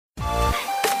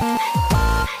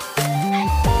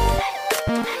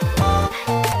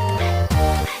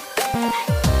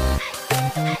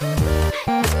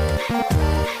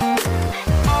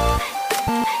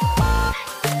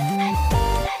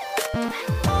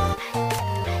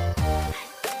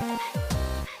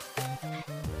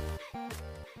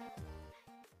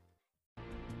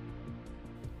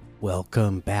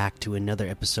Welcome back to another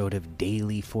episode of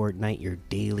Daily Fortnite, your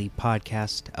daily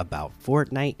podcast about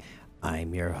Fortnite.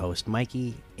 I'm your host,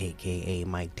 Mikey, aka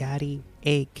Mike Daddy,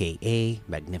 aka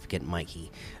Magnificent Mikey.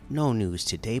 No news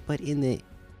today, but in the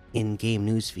in-game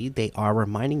news feed, they are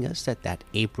reminding us that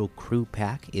April crew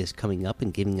pack is coming up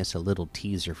and giving us a little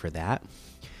teaser for that.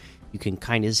 You can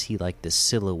kind of see like the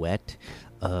silhouette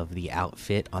of the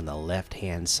outfit on the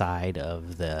left-hand side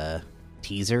of the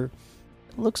teaser.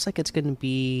 Looks like it's going to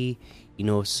be,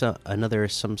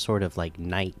 some sort of like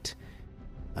knight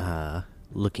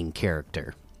looking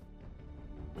character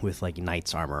with like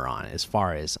knight's armor on, as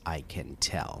far as I can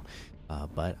tell.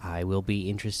 But I will be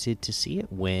interested to see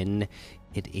it when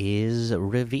it is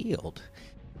revealed.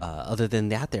 Other than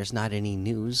that, there's not any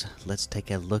news. Let's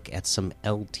take a look at some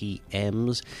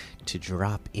LTMs to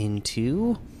drop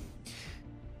into.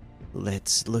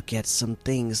 Let's look at some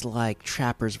things like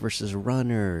Trappers vs.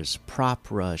 Runners,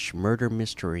 Prop Rush, Murder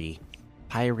Mystery,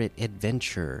 Pirate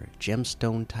Adventure,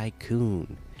 Gemstone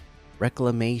Tycoon,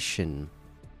 Reclamation,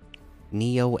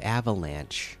 Neo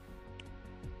Avalanche,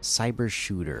 Cyber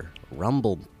Shooter,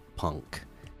 Rumble Punk,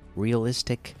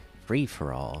 Realistic Free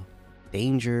For All,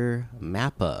 Danger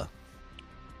Mappa,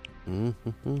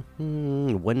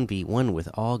 1v1 with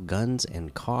all guns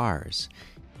and cars,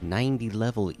 90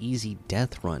 level easy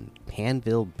death run,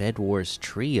 Panville Bed Wars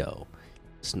trio,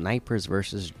 Snipers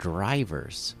vs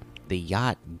Drivers, the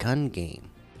Yacht Gun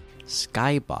Game,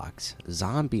 Skybox,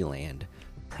 Zombieland,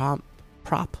 Prop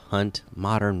Hunt,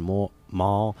 Modern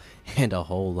Mall, and a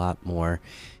whole lot more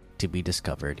to be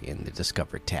discovered in the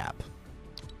Discover tab.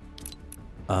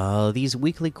 These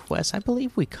weekly quests, I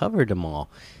believe we covered them all.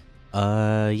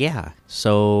 Yeah,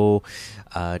 so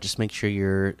just make sure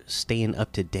you're staying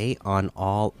up to date on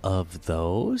all of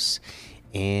those,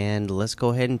 and let's go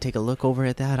ahead and take a look over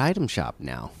at that item shop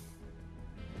now.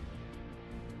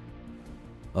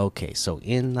 Okay, so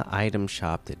in the item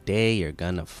shop today, you're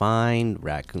gonna find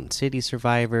Raccoon City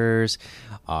Survivors,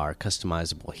 our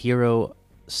customizable hero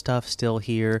stuff still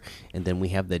here, and then we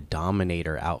have the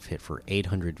Dominator outfit for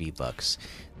 800 V-Bucks,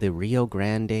 the Rio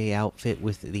Grande outfit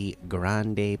with the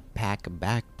Grande Pack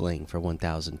back bling for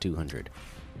 1,200,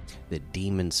 the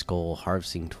Demon Skull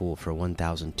harvesting tool for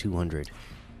 1,200,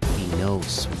 the No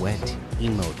Sweat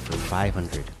emote for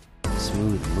 500,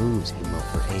 Smooth Moves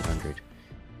emote for 800,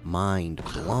 Mind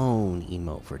Blown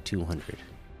emote for 200.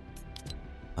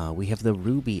 We have the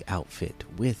Ruby outfit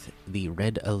with the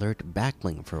Red Alert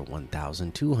backbling for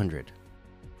 1,200.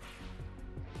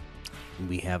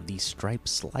 We have the Stripe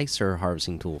Slicer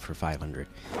harvesting tool for 500,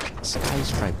 Sky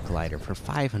Stripe glider for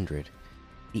 500,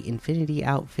 the Infinity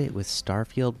outfit with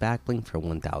Starfield backbling for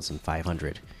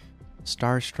 1,500,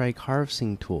 Star Strike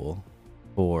harvesting tool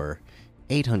for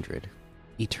 800,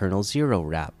 Eternal Zero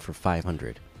wrap for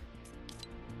 500.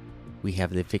 We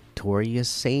have the Victorious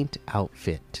Saint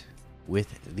outfit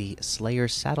with the Slayer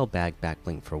saddlebag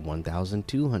backbling for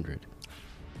 1,200,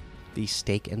 the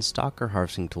Stake and Stalker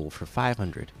harvesting tool for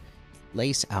 500,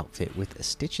 Lace outfit with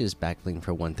Stitches backbling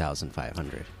for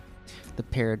 1,500, the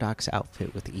Paradox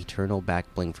outfit with Eternal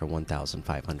backbling for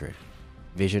 1,500,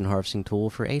 Vision harvesting tool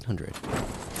for 800,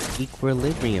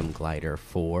 Equilibrium glider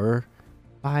for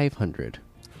 500.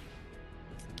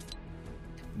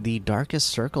 The Darkest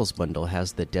Circles bundle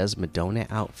has the Desmodona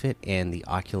outfit and the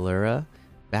Oculura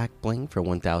back bling for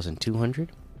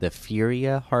 1,200, the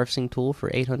Furia harvesting tool for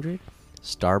 800,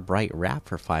 Star Bright wrap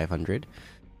for 500,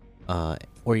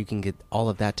 or you can get all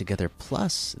of that together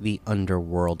plus the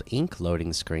Underworld ink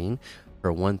loading screen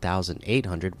for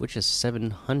 1,800, which is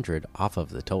 700 off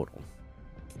of the total.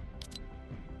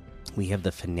 We have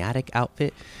the Fanatic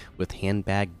outfit with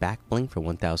handbag back bling for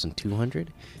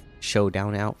 1,200,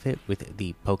 Showdown outfit with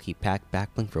the Poke Pack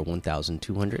back bling for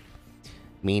 1,200,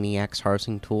 Maniac's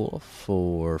harvesting tool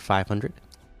for 500,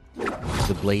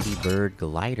 the Blady Bird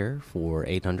glider for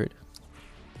 800.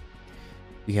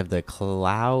 We have the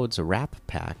Clouds wrap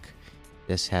pack.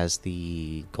 This has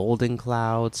the Golden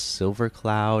Cloud, Silver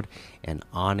Cloud, and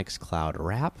Onyx Cloud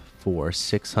wrap for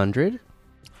 600.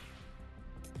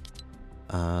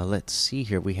 Let's see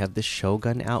here. We have the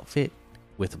Shogun outfit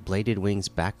with Bladed Wings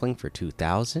backbling for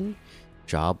 2,000,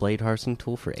 Jawblade harvesting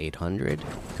tool for 800,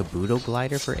 Kabuto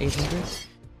glider for 800.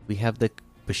 We have the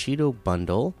Bushido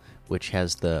bundle, which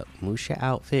has the Musha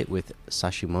outfit with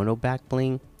Sashimono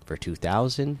backbling for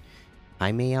 2,000,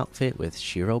 Jaime outfit with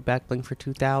Shiro backbling for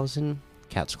 2,000,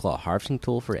 Cat's Claw harvesting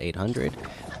tool for 800,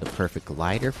 the Perfect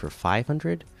glider for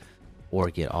 500, or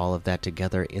get all of that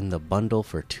together in the bundle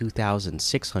for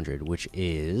 2,600, which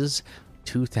is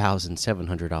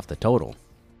 2,700 off the total.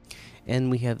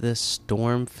 And we have the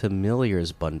Storm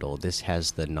Familiars bundle. This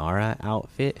has the Nara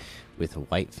outfit with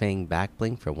White Fang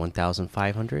backbling for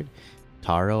 1,500.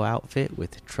 Taro outfit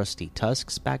with Trusty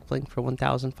Tusks backbling for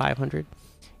 1,500.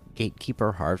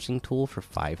 Gatekeeper harvesting tool for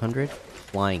 500.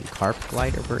 Flying Carp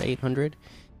glider for 800.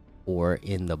 Or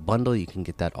in the bundle, you can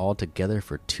get that all together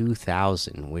for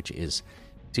 2,000, which is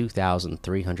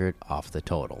 2,300 off the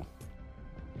total.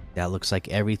 That looks like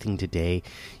everything today.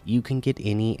 You can get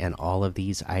any and all of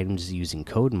these items using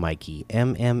code Mikey,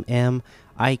 MMMIKIE,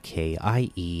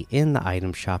 in the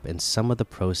item shop, and some of the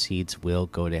proceeds will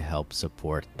go to help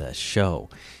support the show.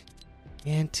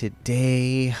 And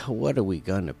today, what are we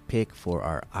going to pick for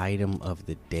our item of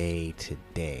the day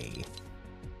today?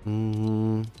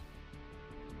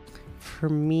 For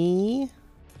me,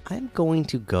 I'm going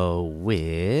to go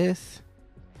with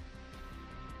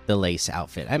the lace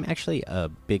outfit. I'm actually a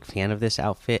big fan of this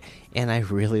outfit, and I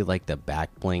really like the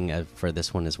back bling for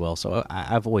this one as well. So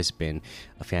I've always been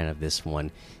a fan of this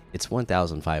one. It's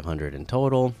 1,500 in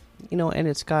total, and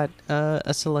it's got a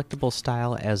selectable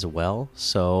style as well.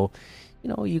 So,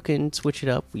 you can switch it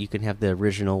up. You can have the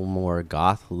original, more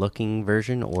goth-looking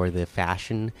version or the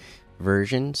fashion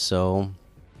version. So,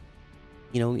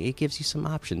 it gives you some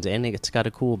options, and it's got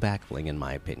a cool back bling in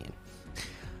my opinion.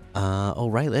 All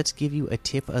right, let's give you a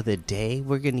tip of the day.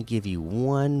 We're going to give you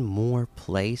one more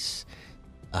place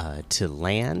to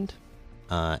land,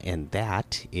 and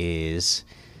that is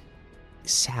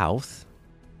southwest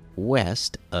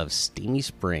of Steamy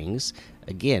Springs.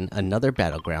 Again, another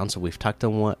battleground. So we've talked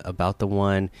about the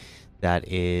one that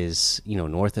is,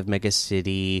 north of Mega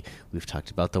City. We've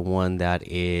talked about the one that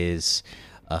is,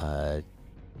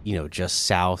 just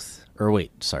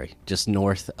just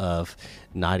north of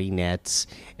Naughty Nets,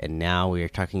 and now we are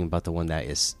talking about the one that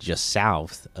is just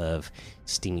south of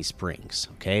Steamy Springs.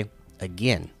 Okay,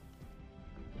 again,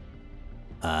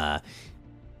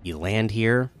 you land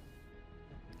here,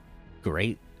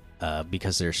 great,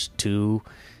 because there's two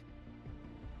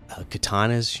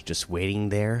katanas just waiting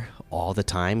there all the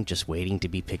time, just waiting to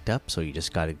be picked up. So you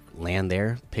just got to land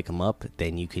there, pick them up,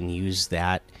 then you can use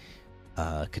that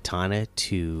katana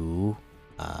to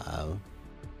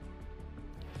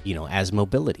as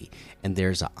mobility. And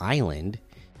there's an island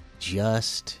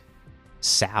just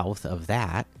southeast of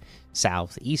that.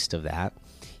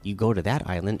 You go to that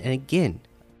island, and again,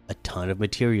 a ton of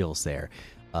materials there.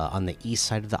 On the east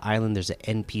side of the island, there's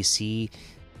an NPC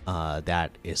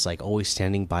that is like always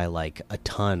standing by like a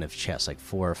ton of chests, like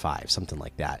 4 or 5, something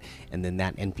like that. And then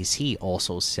that NPC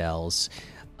also sells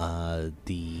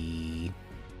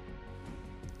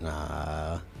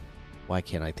why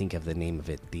can't I think of the name of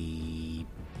it? The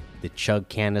chug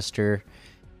canister,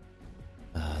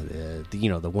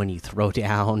 the one you throw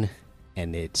down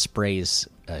and it sprays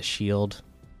a shield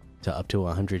to up to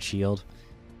 100 shield.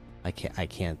 I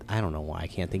don't know why I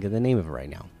can't think of the name of it right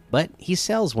now. But he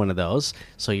sells one of those,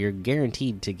 so you're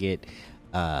guaranteed to get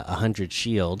 100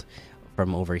 shield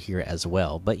from over here as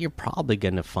well. But you're probably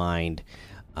gonna find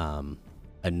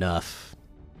enough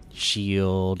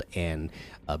shield and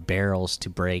barrels to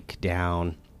break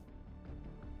down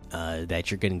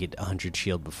that you're going to get 100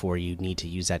 shield before you need to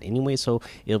use that anyway. So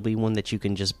it'll be one that you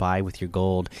can just buy with your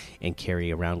gold and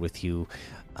carry around with you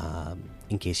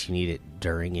in case you need it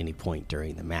during any point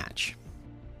during the match.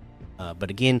 But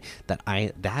again, that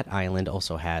island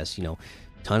also has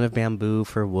ton of bamboo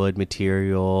for wood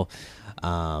material.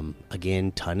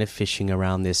 Again, ton of fishing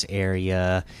around this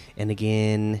area, and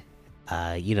again,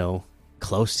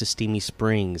 close to Steamy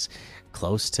Springs,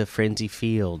 close to Frenzy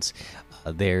Fields.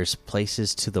 There's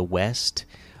places to the west,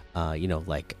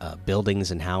 like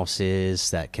buildings and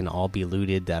houses that can all be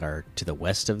looted that are to the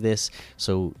west of this.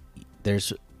 So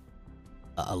there's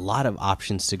a lot of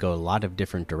options to go, a lot of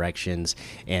different directions,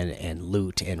 and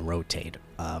loot and rotate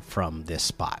from this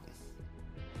spot.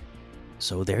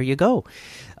 So there you go.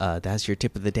 That's your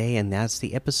tip of the day, and that's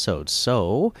the episode.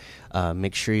 So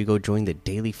make sure you go join the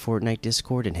Daily Fortnite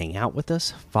Discord and hang out with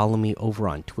us. Follow me over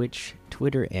on Twitch,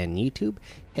 Twitter, and YouTube.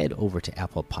 Head over to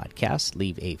Apple Podcasts,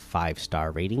 leave a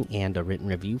 5-star rating and a written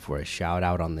review for a shout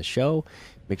out on the show.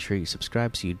 Make sure you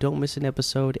subscribe so you don't miss an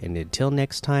episode. And until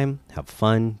next time, have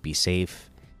fun, be safe,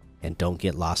 and don't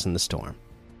get lost in the storm.